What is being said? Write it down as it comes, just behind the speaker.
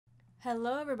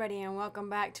Hello everybody and welcome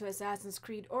back to Assassin's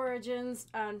Creed Origins.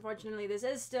 Unfortunately, this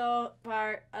is still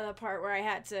part where I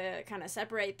had to kind of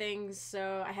separate things,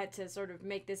 so I had to sort of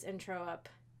make this intro up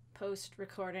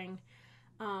post-recording.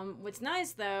 What's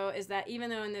nice though is that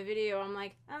even though in the video I'm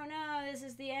like, oh no, this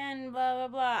is the end, blah blah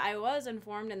blah, I was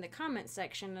informed in the comment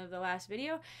section of the last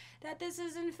video that this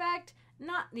is in fact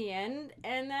not the end,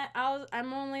 and that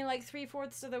I'm only like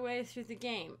 3/4 of the way through the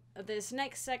game. This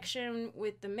next section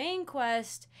with the main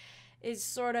quest is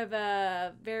sort of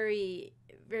a very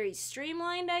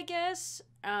streamlined, I guess,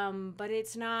 but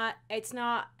it's not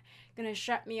gonna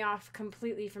shut me off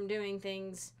completely from doing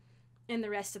things in the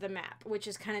rest of the map, which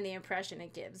is kind of the impression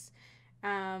it gives.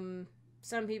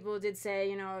 Some people did say,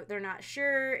 you know, they're not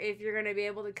sure if you're gonna be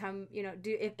able to come, you know,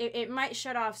 do it might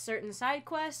shut off certain side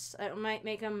quests, it might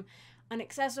make them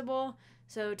inaccessible,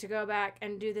 so to go back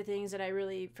and do the things that I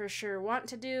really for sure want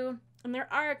to do. And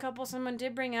there are a couple someone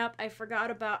did bring up. I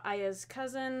forgot about Aya's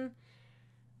cousin.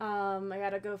 I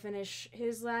gotta go finish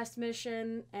his last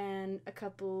mission, and at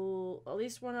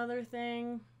least one other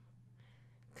thing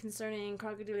concerning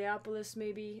Crocodiliapolis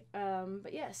maybe.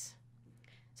 But yes.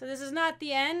 So this is not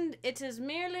the end. It is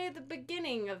merely the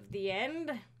beginning of the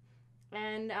end.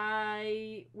 And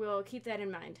I will keep that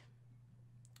in mind.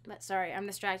 But sorry, I'm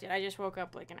distracted. I just woke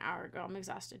up like an hour ago. I'm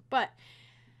exhausted. But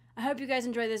I hope you guys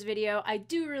enjoy this video. I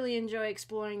do really enjoy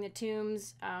exploring the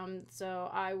tombs, so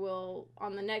I will,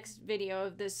 on the next video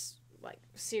of this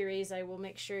series, I will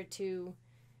make sure to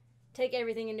take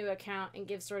everything into account and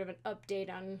give sort of an update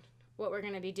on what we're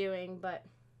going to be doing. But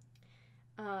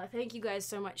thank you guys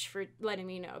so much for letting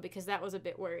me know, because that was a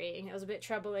bit worrying. It was a bit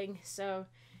troubling, so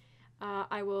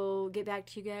I will get back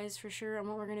to you guys for sure on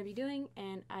what we're going to be doing,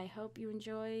 and I hope you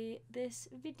enjoy this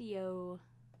video.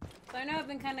 So I know I've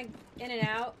been kind of in and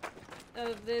out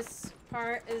of this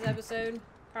episode,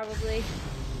 probably.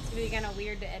 It's gonna be kind of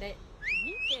weird to edit.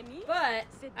 But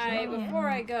before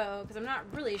I go, because I'm not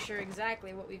really sure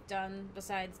exactly what we've done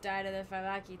besides die to the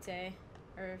Phylakite,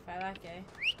 or Phylake.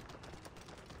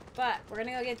 But we're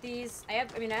gonna go get these. I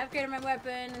upgraded my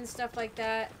weapon and stuff like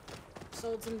that.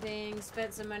 Sold some things,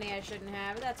 spent some money I shouldn't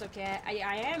have, but that's okay.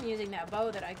 I am using that bow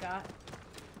that I got,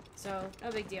 so no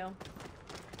big deal.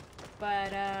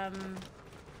 But,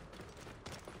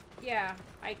 yeah,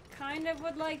 I kind of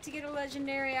would like to get a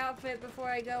legendary outfit before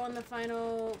I go on the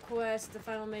final quest, the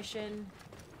final mission.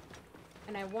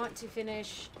 And I want to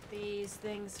finish these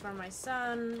things for my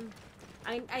son.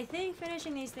 I think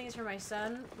finishing these things for my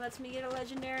son lets me get a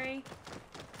legendary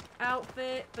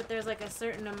outfit, but there's like a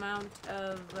certain amount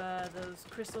of those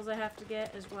crystals I have to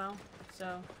get as well.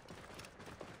 So,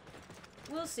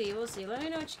 we'll see, we'll see. Let me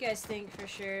know what you guys think for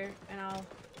sure, and I'll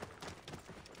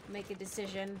make a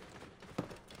decision.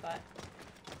 But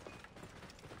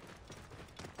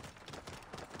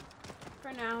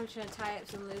for now, I'm just gonna tie up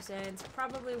some loose ends.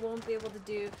 Probably won't be able to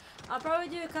do. I'll probably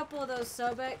do a couple of those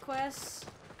Sobek quests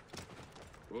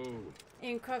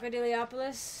in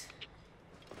Crocodiliapolis.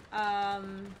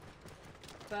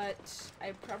 But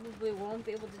I probably won't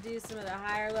be able to do some of the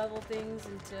higher level things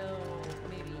until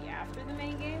maybe after the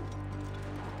main game.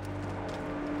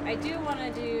 I do want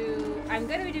to do... I'm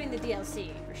going to be doing the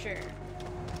DLC, for sure.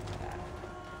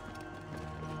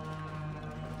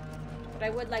 But I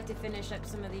would like to finish up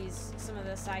some of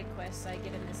the side quests I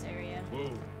get in this area.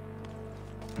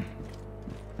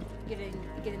 Get in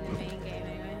the main game,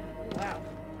 anyway. Wow.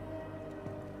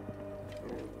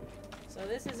 So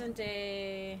this isn't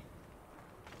a...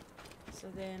 So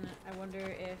then, I wonder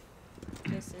if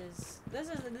this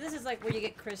is like where you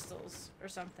get crystals or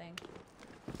something.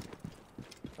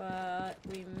 But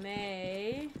we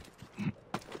may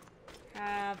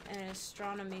have an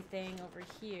astronomy thing over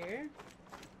here.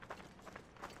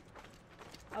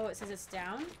 Oh, it says it's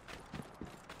down?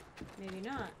 Maybe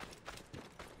not.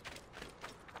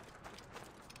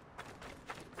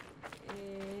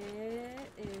 It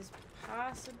is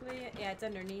possibly... Yeah, it's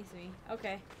underneath me.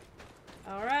 Okay.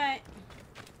 Alright.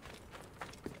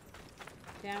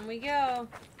 Down we go.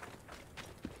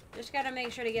 Just gotta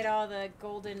make sure to get all the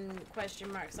golden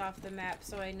question marks off the map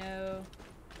so I know.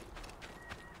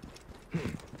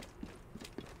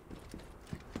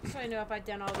 So I know if I've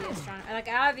done all the astronomy. Like,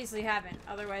 I obviously haven't,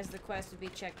 otherwise the quest would be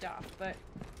checked off, but.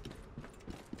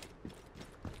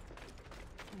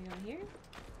 Are you on here?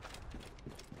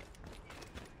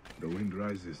 The wind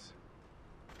rises,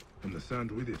 and the sand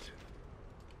with it.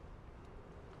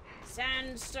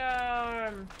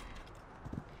 Sandstorm!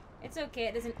 It's okay,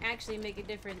 it doesn't actually make a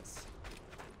difference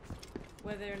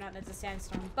whether or not that's a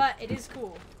sandstorm, but it is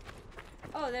cool.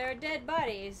 Oh, there are dead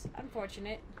bodies.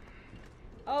 Unfortunate.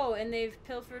 Oh, and they've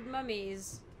pilfered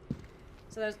mummies.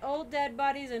 So there's old dead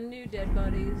bodies and new dead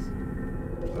bodies.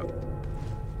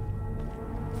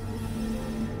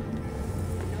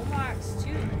 No marks,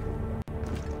 too.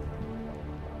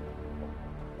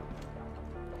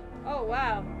 Oh,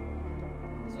 wow.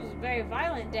 This was very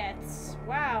violent deaths.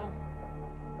 Wow.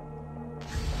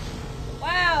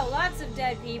 Wow, lots of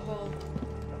dead people.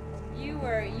 You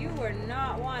were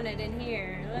not wanted in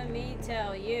here, let me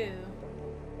tell you.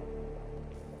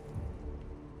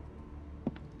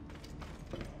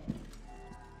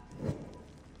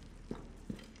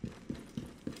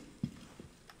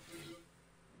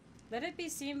 Let it be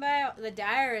seen by all, the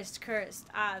direst cursed.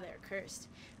 Ah, they're cursed.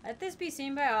 Let this be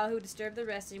seen by all who disturb the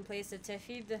resting place of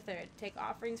Tefib III. Take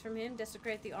offerings from him,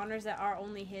 desecrate the honors that are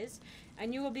only his,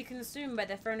 and you will be consumed by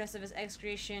the furnace of his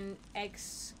execration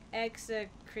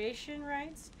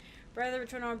rites. Brother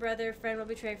return on brother, friend will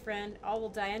betray friend, all will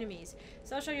die enemies.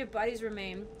 So shall your bodies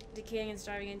remain, decaying and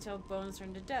starving until bones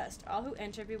turn to dust. All who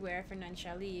enter beware, for none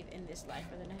shall leave in this life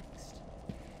or the next.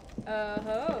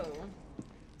 Oh-ho.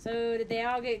 So did they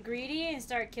all get greedy and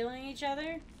start killing each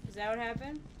other? Is that what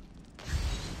happened?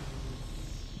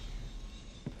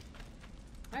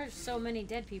 There's so many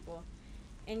dead people.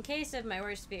 In case of my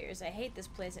worst fears, I hate this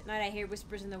place. At night I hear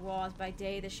whispers in the walls. By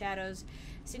day the shadows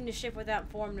seem to shift without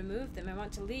form to move them. I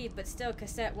want to leave, but still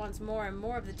Cassette wants more and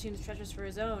more of the tomb's treasures for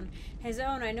his own. His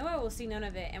own, I know I will see none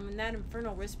of it, and when that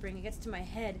infernal whispering gets to my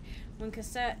head, when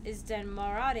Cassette is done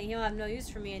marauding, he'll have no use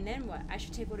for me, and then what? I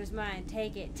should take what is mine.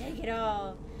 Take it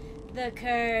all. The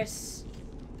curse.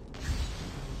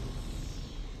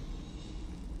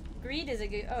 Greed is a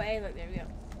good... Oh, hey, look, there we go.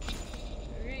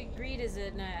 Greed is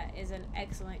an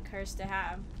excellent curse to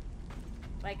have.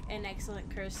 Like, an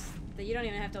excellent curse that you don't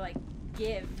even have to, like,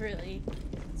 give, really.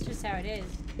 It's just how it is.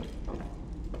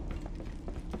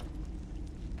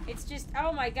 It's just...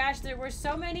 Oh my gosh, there were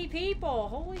so many people!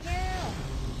 Holy cow!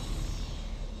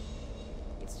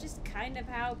 It's just kind of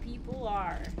how people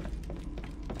are.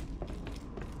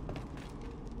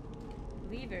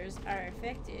 Levers are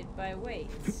affected by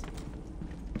weights.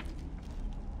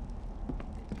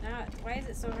 Now, why is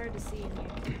it so hard to see in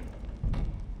here?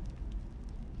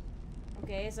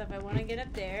 Okay, so if I want to get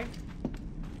up there...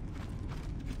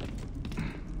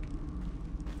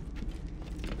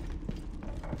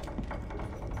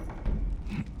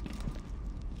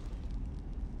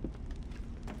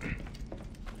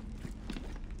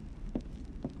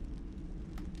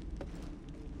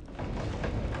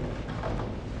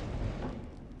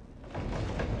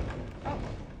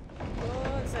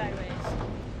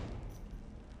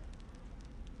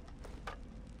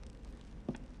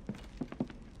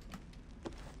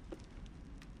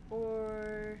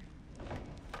 Or...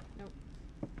 Nope.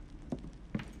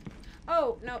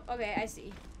 Oh, no. Okay, I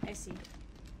see. I see.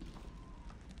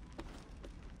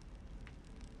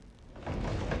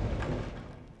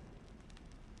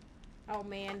 Oh,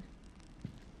 man.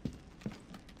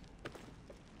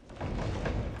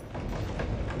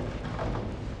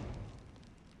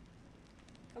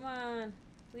 Come on.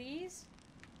 Please?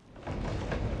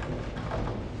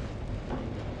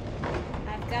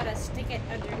 I've got to stick it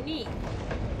underneath.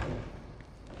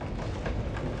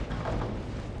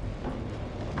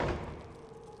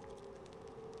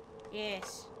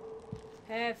 Yes.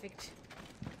 Perfect.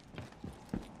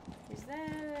 Is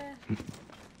that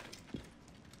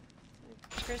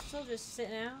a crystal just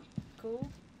sitting out? Cool.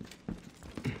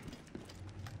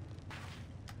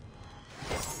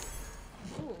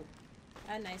 Ooh.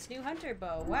 A nice new hunter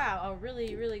bow. Wow, a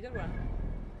really, really good one.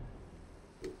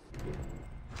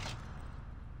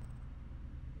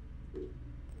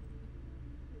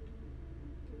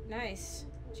 Nice.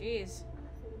 Jeez.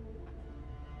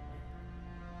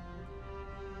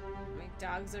 My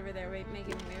dog's over there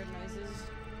making weird noises.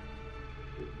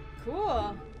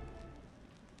 Cool.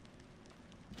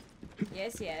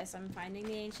 Yes, yes, I'm finding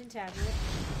the ancient tablet.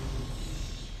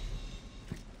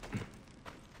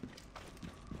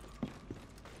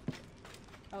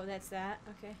 Oh, that's that?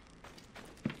 Okay.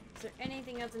 Is there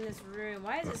anything else in this room?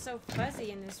 Why is it so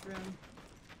fuzzy in this room?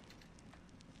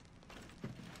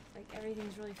 Like,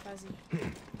 everything's really fuzzy.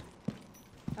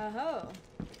 Oh-ho.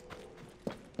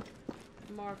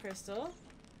 More crystal.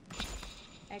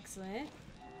 Excellent.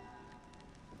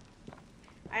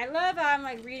 I love how I'm,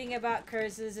 like, reading about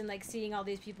curses and, like, seeing all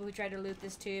these people who tried to loot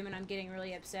this tomb, and I'm getting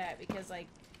really upset because, like,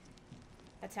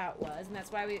 that's how it was. And that's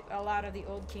why a lot of the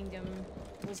Old Kingdom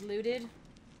was looted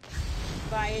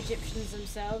by Egyptians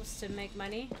themselves to make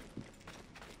money.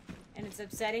 And it's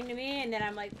upsetting to me, and then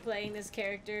I'm, like, playing this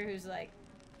character who's, like,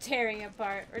 tearing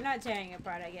apart, or not tearing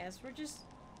apart, I guess. We're just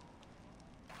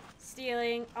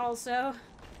stealing also.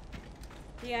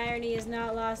 The irony is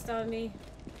not lost on me.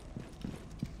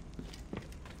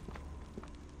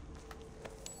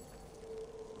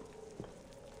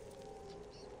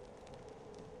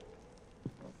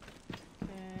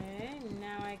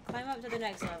 the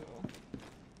next level.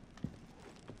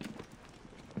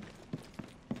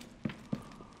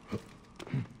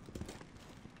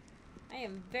 I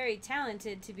am very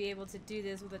talented to be able to do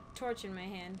this with a torch in my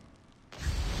hand.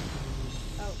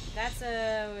 Oh, that's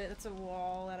a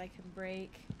wall that I can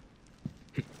break.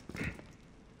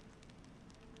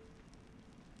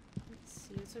 Let's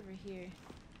see what's over here.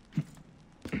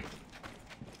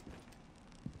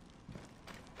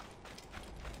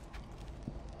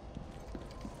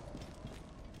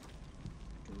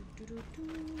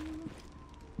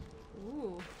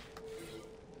 Ooh.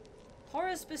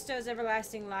 Horus bestows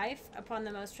everlasting life upon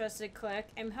the most trusted cleric,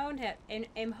 Imhotep.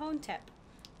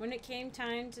 When it came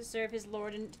time to serve his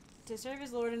lord in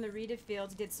the Reed of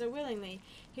Fields, he did so willingly.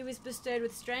 He was bestowed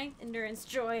with strength, endurance,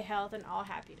 joy, health, and all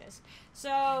happiness.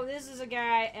 So this is a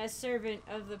guy, a servant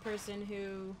of the person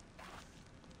whose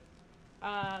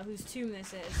tomb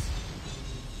this is.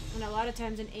 And a lot of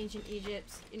times in ancient Egypt,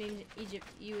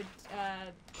 you would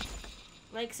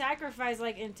like sacrifice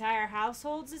like entire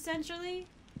households essentially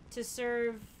to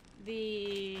serve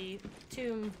the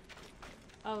tomb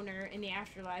owner in the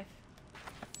afterlife.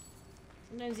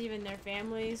 Sometimes even their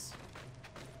families,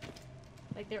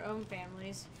 like their own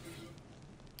families.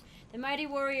 The mighty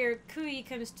warrior Kui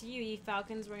comes to you, ye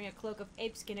falcons, wearing a cloak of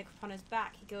apeskin upon his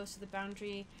back. He goes to the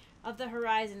boundary of the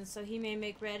horizon, so he may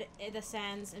make red the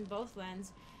sands in both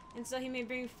lands, and so he may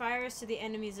bring fires to the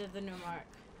enemies of the Nomarch.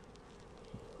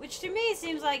 Which to me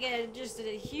seems like just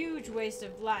a huge waste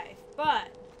of life,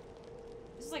 but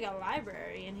this is like a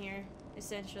library in here,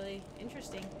 essentially.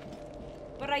 Interesting.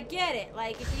 But I get it,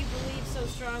 like, if you believe so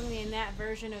strongly in that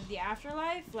version of the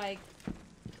afterlife, like,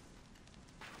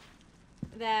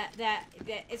 that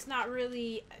it's not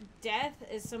really death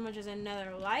as so much as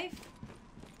another life,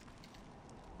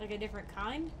 like a different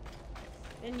kind,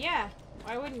 then yeah,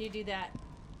 why wouldn't you do that?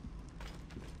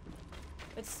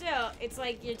 But still, it's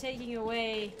like you're taking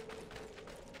away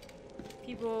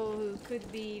people who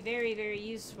could be very, very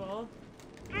useful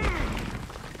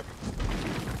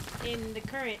in the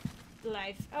current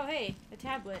life. Oh, hey, a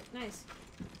tablet. Nice.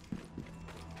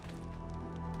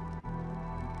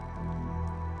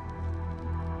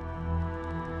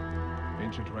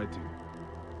 Ancient writing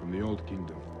from the Old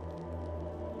Kingdom.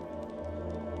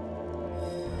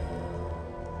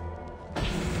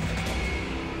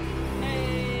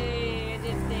 Hey, I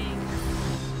did things.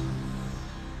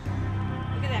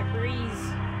 Look at that breeze.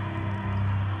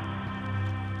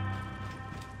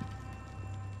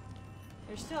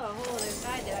 There's still a whole other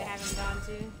side that I haven't gone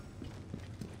to.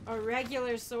 A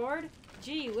regular sword?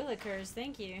 Gee, Willikers,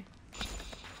 thank you.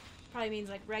 Probably means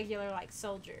like regular, like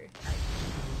soldier.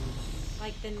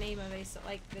 Like the name of a,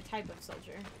 like the type of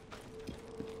soldier.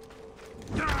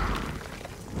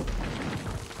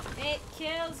 It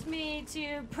kills me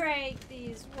to break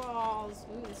these walls.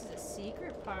 Ooh, this is a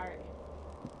secret part.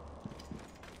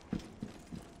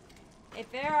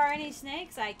 If there are any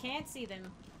snakes, I can't see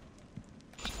them.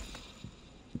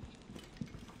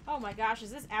 Oh my gosh,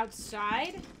 is this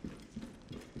outside?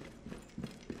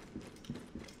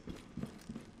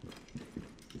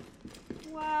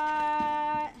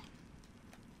 What?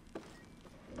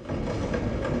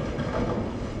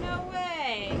 No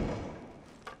way.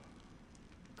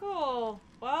 Cool.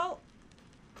 Well,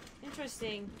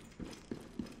 interesting.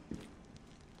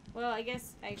 Well, I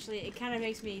guess actually it kind of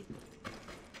makes me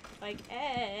like,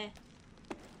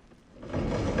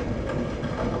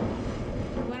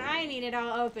 When I need it,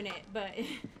 I'll open it, but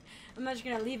I'm not just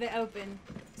gonna leave it open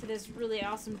to this really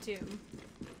awesome tomb.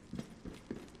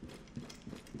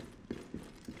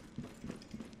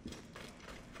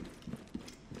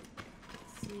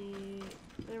 Let's see,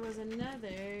 there was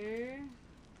another.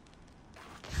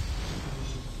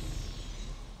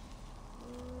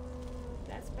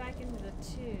 That's back into the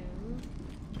tomb.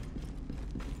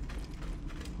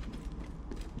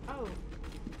 Oh.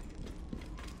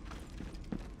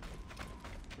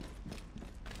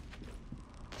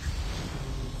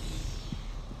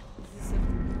 Is this a...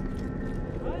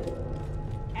 What?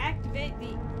 Activate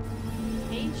the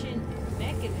ancient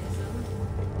mechanism.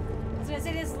 I was gonna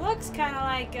say, this looks kind of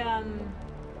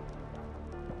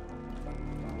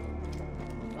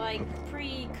like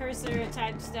precursor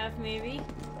type stuff, maybe.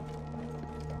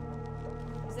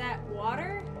 Is that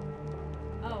water?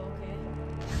 Oh, okay.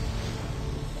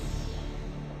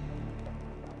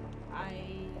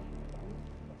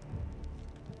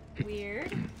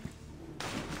 Weird.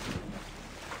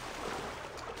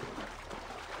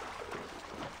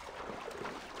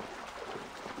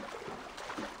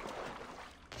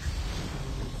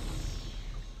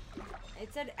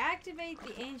 It said activate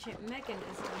the ancient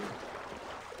mechanism.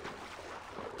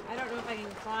 I don't know if I can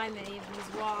climb any of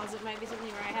these walls. It might be something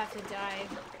where I have to dive.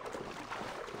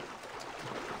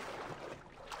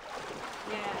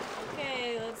 Yeah,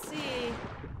 okay, let's see.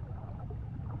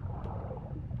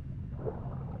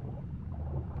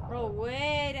 Oh,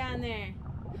 way down there.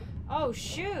 Oh,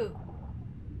 shoot.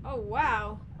 Oh,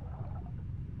 wow.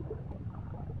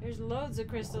 There's loads of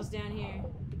crystals down here.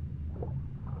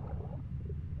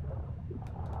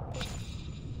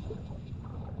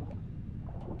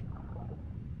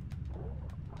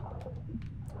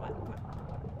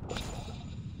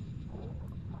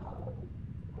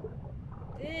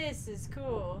 This is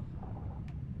cool.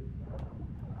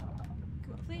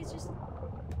 Come on, please just...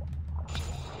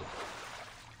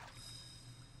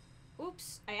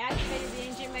 Oops, I activated the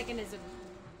ancient mechanism.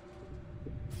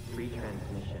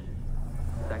 Retransmission.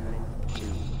 Segment 2.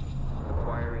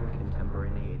 Acquiring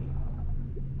contemporaneity.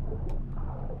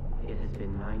 It has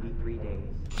been 93 days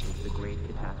since the Great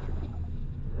Catastrophe.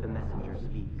 The messenger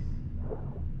speaks.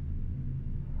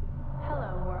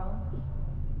 Hello, world.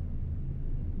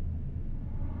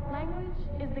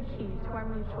 Language is the key to our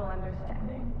mutual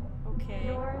understanding. Okay.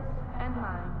 Yours and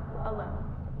mine alone.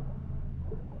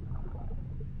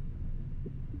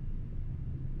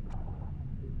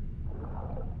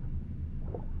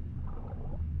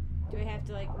 Do I have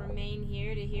to, like, remain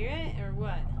here to hear it, or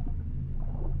what?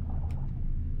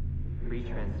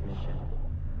 Retransmission.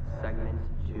 Segment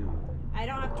 2. I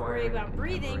don't have to worry about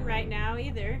breathing right now,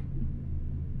 either.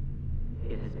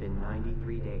 It has been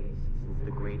 93 days since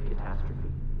the Great Catastrophe.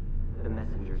 The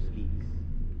messenger speaks.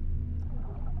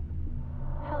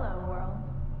 Hello, world.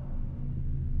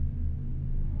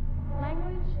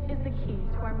 Language is the key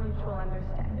to our mutual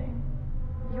understanding.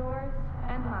 Yours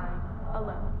and mine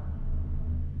alone.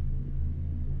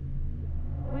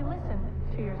 We listen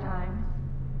to your times.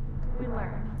 We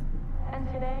learn. And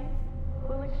today,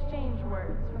 we'll exchange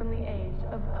words from the age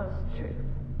of post-truth.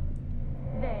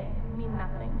 They mean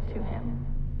nothing to him.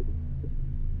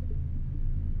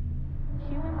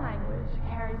 Human language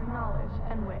carries knowledge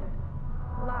and wit,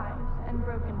 lies and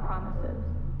broken promises.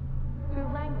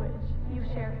 Through language, you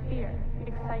share fear,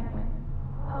 excitement,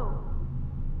 hope.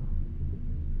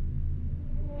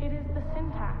 It is the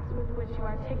syntax with which you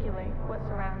articulate what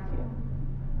surrounds you.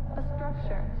 A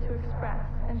structure to express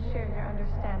and share your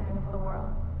understanding of the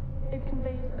world. It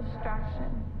conveys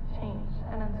abstraction, change,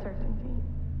 and uncertainty.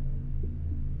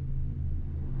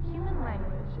 Human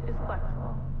language is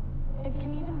flexible. It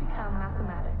can even become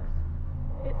mathematics.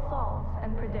 It solves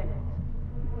and predicts,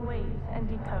 weighs and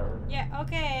decodes. Yeah,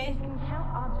 okay. It can count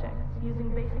objects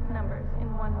using basic numbers in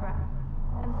one breath,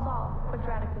 and solve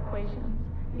quadratic equations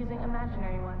using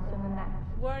imaginary ones in the next.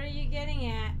 What are you getting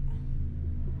at?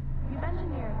 You've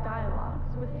engineered dialogues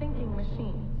with thinking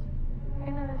machines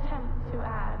in an attempt to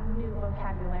add new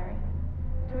vocabulary,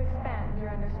 to expand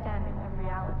your understanding of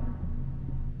reality.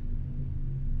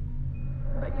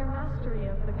 But your mastery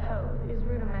of the code is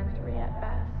rudimentary at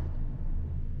best.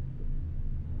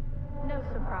 No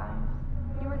surprise.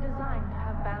 You were designed to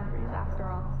have boundaries after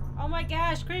all. Oh my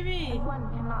gosh, creepy! And one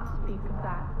cannot speak of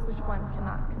that which one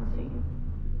cannot conceive.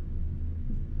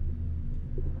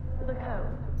 The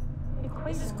code. This is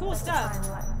Equations cool that stuff.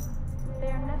 define life. They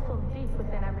are nestled deep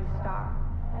within every star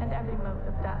and every mote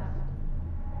of dust.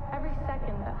 Every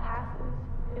second that passes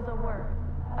is a word,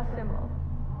 a symbol,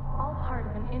 all part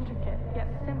of an intricate yet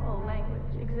simple language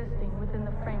existing within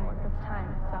the framework of time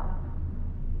itself.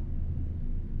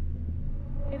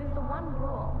 It is the one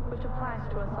rule which applies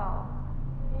to us all,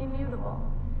 immutable,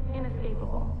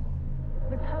 inescapable.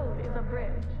 The code is a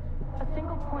bridge, a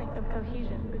single point of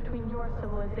cohesion between your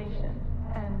civilization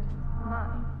and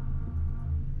mine.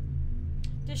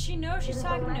 Does she know she's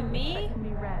talking to me? That can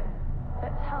be read,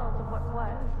 that tells of what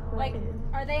was, what Like, is,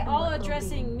 are they and all what will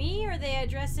addressing be. me, or are they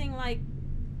addressing, like,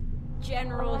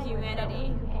 general A language that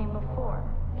humanity? we who came before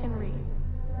can read,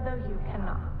 though you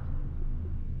cannot.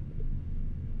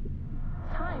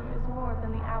 Time is more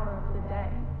than the hour of the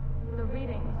day, the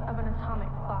readings of an atomic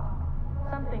clock,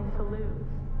 something to lose,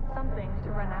 something to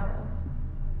run out of.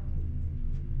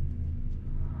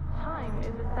 Time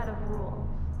is a set of rules,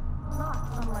 not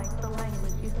unlike the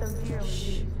language you so dearly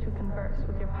use to converse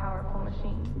with your powerful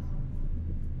machines.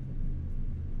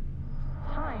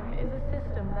 Time is a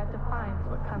system that defines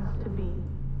what comes to be.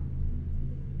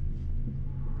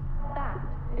 That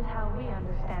is how we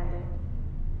understand it.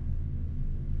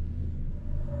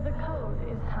 The code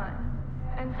is time,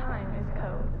 and time is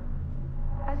code.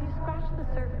 As you scratch the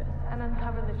surface and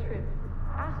uncover the truth,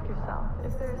 ask yourself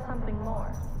if there is something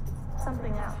more,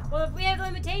 something else. Well, if we have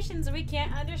limitations and we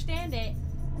can't understand it.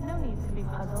 No need to be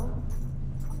puzzled.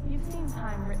 You've seen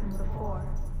time written before.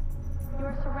 You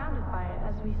are surrounded by it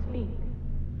as we speak.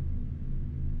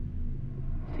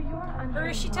 To your Or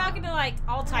is she untrained talking to like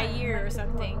Altair or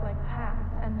something? Look like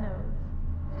hats and nodes.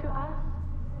 To us,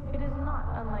 it is not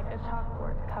unlike a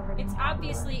chalkboard covered in It's tabula.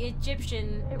 obviously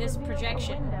Egyptian, It this reveals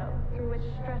projection. a window through which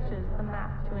stretches the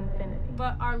map to infinity.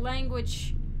 But our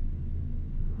language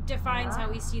defines how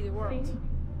we see the world. See?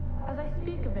 As I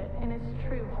speak of it in its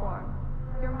true form,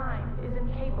 your mind is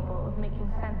incapable of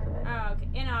making sense of it. Oh, okay.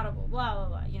 Inaudible. Blah, blah,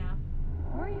 blah, you know.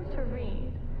 Were you to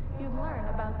read, you'd learn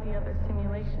about the other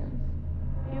simulations.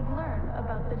 You'd learn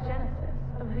about the genesis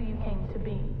of who you came to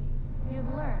be. You'd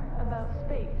learn about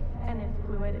space and its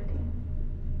fluidity.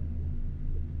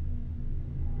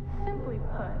 Simply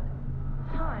put,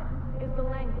 time is the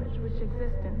language which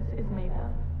existence is made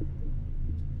of.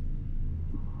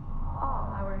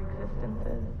 All our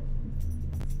existences.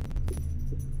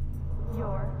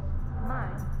 Yours,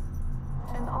 mine,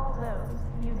 and all those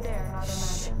you dare not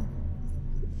imagine.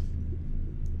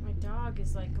 My dog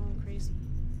is like going crazy.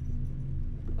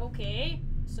 Okay,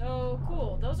 so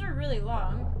cool. Those are really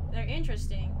long. They're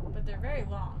interesting, but they're very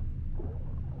long.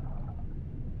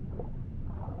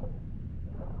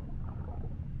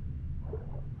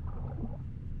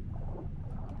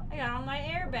 I got all my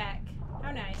air back.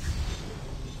 How nice.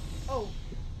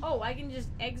 Oh, I can just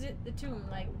exit the tomb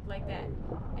like that.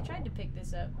 I tried to pick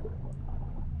this up.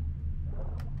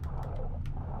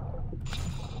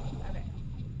 Okay.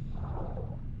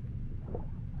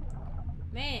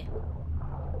 Man.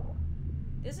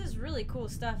 This is really cool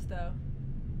stuff, though. I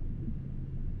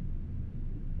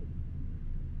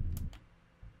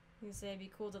was gonna say it'd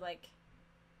be cool to, like,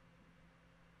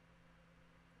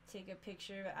 take a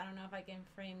picture, but I don't know if I can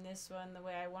frame this one the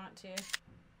way I want to.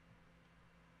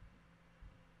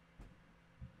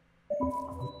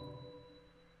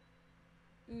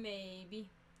 Maybe.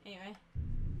 Anyway.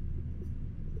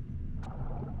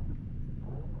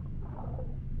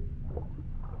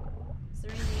 Is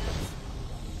there anything else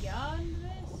beyond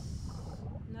this?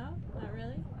 No? Not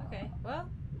really? Okay. Well,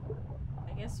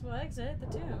 I guess we'll exit the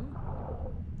tomb.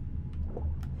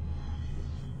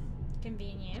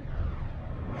 Convenient.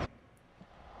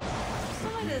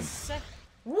 Still like this.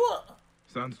 Whoa!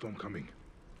 Sandstorm coming.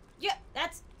 Yeah,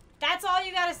 that's all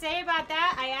you gotta say about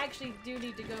that? I actually do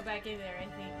need to go back in there, I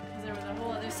think, because there was a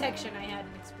whole other section I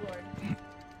hadn't explored.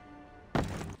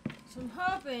 So I'm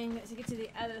hoping that to get to the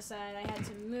other side, I had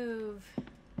to move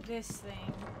this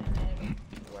thing, and then it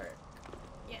would work.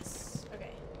 Yes.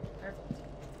 Okay. Perfect.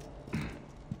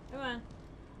 Come on.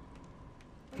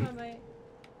 Come on, mate.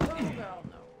 Oh, girl,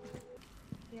 no.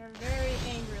 They are very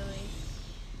angrily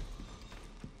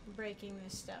breaking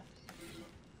this stuff.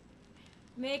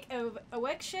 Make a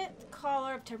Wekshit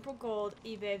collar of temporal gold,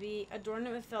 baby, adorn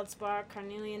it with feldspar,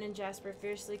 carnelian and jasper,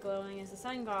 fiercely glowing as the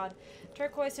sun god,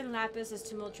 turquoise and lapis as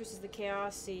tumultuous as the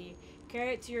chaos sea.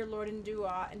 Carry it to your lord in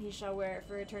Dua, and he shall wear it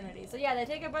for eternity. So yeah, they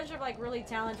take a bunch of like really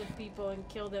talented people and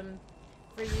kill them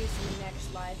for use in the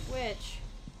next life, which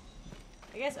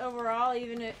I guess overall,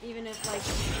 even if like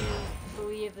you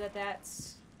believe that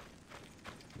that's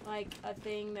like a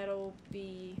thing that'll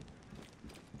be.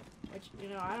 Which, you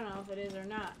know, I don't know if it is or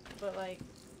not, but like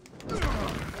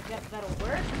that'll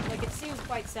work? Like, it seems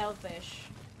quite selfish.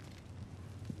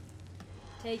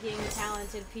 Taking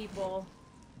talented people,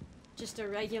 just a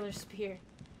regular spear.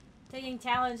 Taking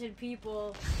talented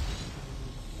people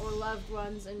or loved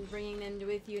ones and bringing them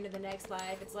with you into the next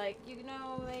life. It's like, you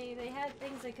know, they had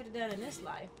things they could have done in this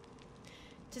life.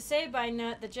 To say by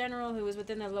Nut, the general who was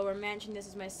within the lower mansion, this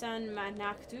is my son,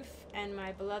 Manaktuf, and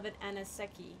my beloved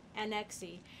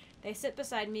Anexi. They sit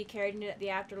beside me, carried into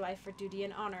the afterlife for duty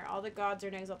and honor. All the gods are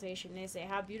in exaltation. They say,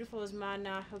 how beautiful is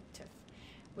Manaktuf,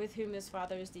 with whom his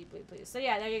father is deeply pleased. So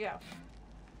yeah, there you go.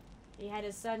 He had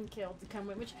his son killed to come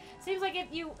with, which seems like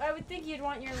I would think you'd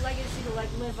want your legacy to like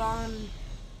live on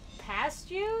past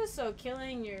you, so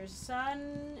killing your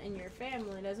son and your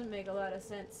family doesn't make a lot of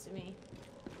sense to me.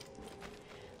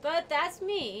 But that's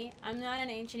me. I'm not an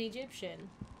ancient Egyptian.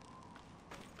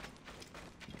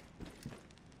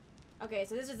 Okay,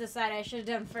 so this is the side I should have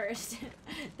done first.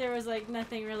 There was like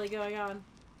nothing really going on.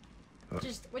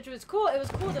 Which was cool. It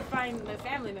was cool to find the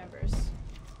family members.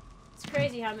 It's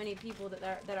crazy how many people that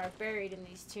are buried in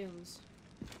these tombs.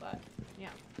 But yeah,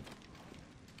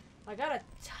 I got a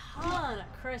ton of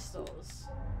crystals.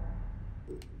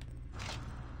 Let's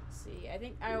see, I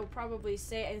think I will probably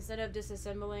say instead of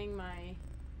disassembling my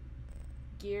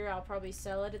gear, I'll probably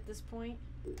sell it at this point.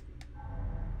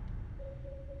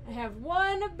 I have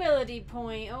one ability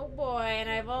point, oh boy, and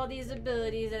I have all these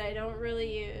abilities that I don't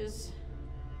really use.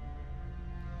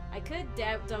 I could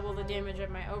double the damage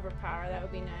of my overpower, that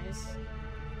would be nice.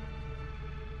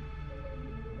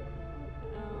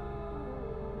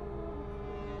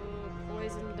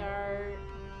 Poison dart.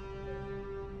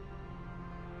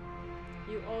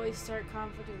 always start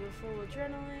conflict with a full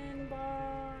adrenaline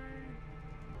bar.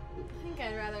 I think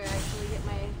I'd rather actually get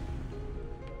my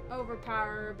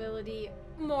overpower ability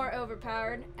more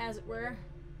overpowered, as it were.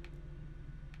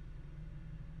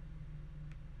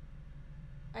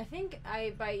 I think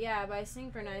by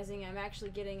synchronizing, I'm actually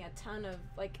getting a ton of,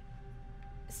 like,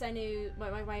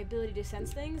 my ability to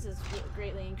sense things is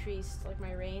greatly increased, like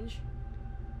my range.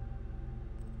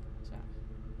 So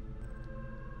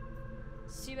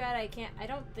it's too bad I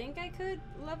don't think I could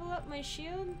level up my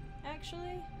shield,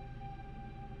 actually.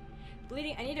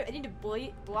 Bleeding, I need to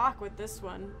block with this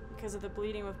one because of the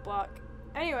bleeding with block.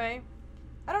 Anyway,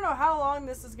 I don't know how long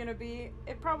this is gonna be.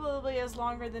 It probably is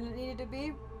longer than it needed to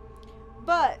be.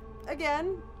 But,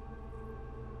 again,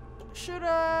 should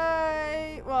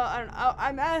I... Well, I don't know.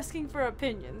 I'm asking for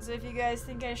opinions. If you guys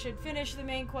think I should finish the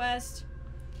main quest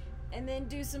and then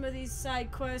do some of these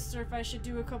side quests, or if I should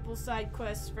do a couple side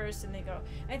quests first and then go.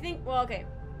 I think, well, okay.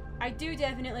 I do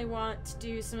definitely want to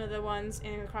do some of the ones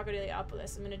in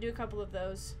Crocodiliopolis. I'm going to do a couple of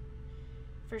those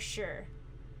for sure.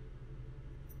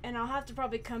 And I'll have to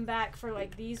probably come back for,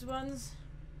 like, these ones,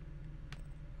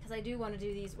 because I do want to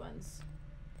do these ones.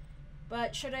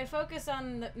 But should I focus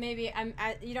on the, maybe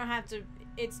you don't have to,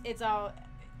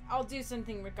 I'll do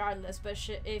something regardless, but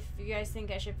if you guys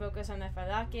think I should focus on the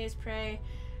Phylaces Prey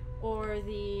or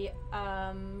the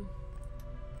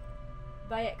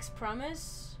Bayek's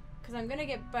Promise, because I'm gonna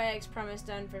get Bayek's Promise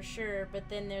done for sure, but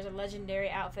then there's a legendary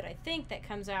outfit I think that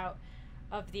comes out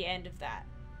of the end of that.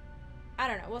 I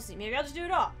don't know, we'll see. Maybe I'll just do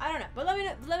it all. I don't know, but let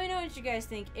me know what you guys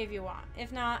think if you want.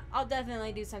 If not, I'll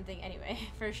definitely do something anyway,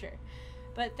 for sure.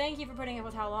 But thank you for putting up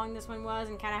with how long this one was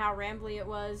and kind of how rambly it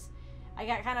was. I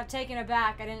got kind of taken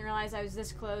aback. I didn't realize I was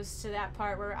this close to that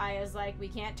part where Aya's like, we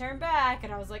can't turn back.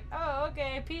 And I was like, oh,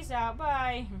 okay, peace out,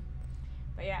 bye.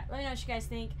 But yeah, let me know what you guys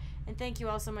think. And thank you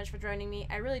all so much for joining me.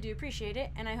 I really do appreciate it.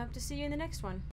 And I hope to see you in the next one.